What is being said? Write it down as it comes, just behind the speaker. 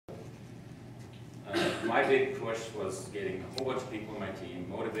my big push was getting a whole bunch of people on my team,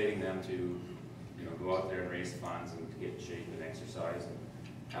 motivating them to, you know, go out there and raise funds and to get in shape and exercise and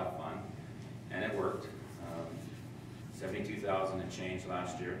have fun, and it worked. 72,000 and change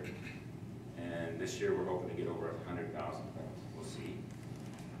last year, and this year we're hoping to get over 100,000. We'll see.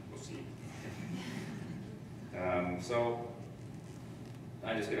 We'll see. So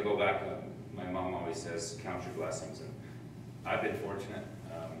I'm just going to go back. My mom always says, count your blessings, and I've been fortunate.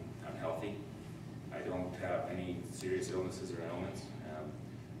 I'm healthy. I don't have any serious illnesses or ailments.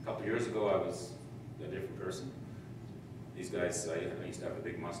 A couple of years ago, I was a different person. These guys, I used to have a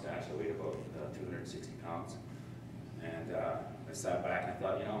big mustache. I weighed about 260 pounds. And I sat back and I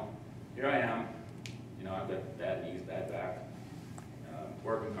thought, you know, here I am. You know, I've got bad knees, bad back,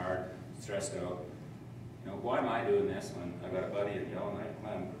 working hard, stressed out. You know, why am I doing this when I've got a buddy at Yellowknife,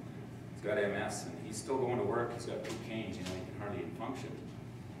 Clem, he's got MS, and he's still going to work, he's got 2 canes, you know, he can hardly even function.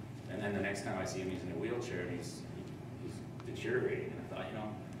 And then the next time I see him, he's in a wheelchair and he's deteriorating. And I thought, you know,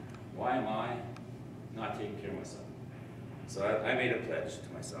 why am I not taking care of myself? So I made a pledge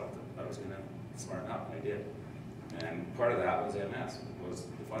to myself that I was going to smarten up, and I did. And part of that was MS, was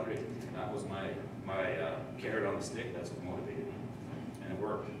the fundraising. That was my carrot on the stick. That's what motivated me, and it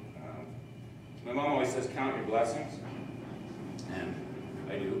worked. My mom always says, count your blessings, and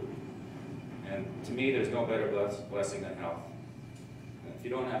I do. And to me, there's no better blessing than health. And if you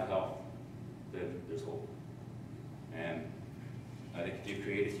don't have health, then there's hope. And I think if you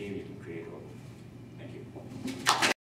create a team, you can create hope. Thank you.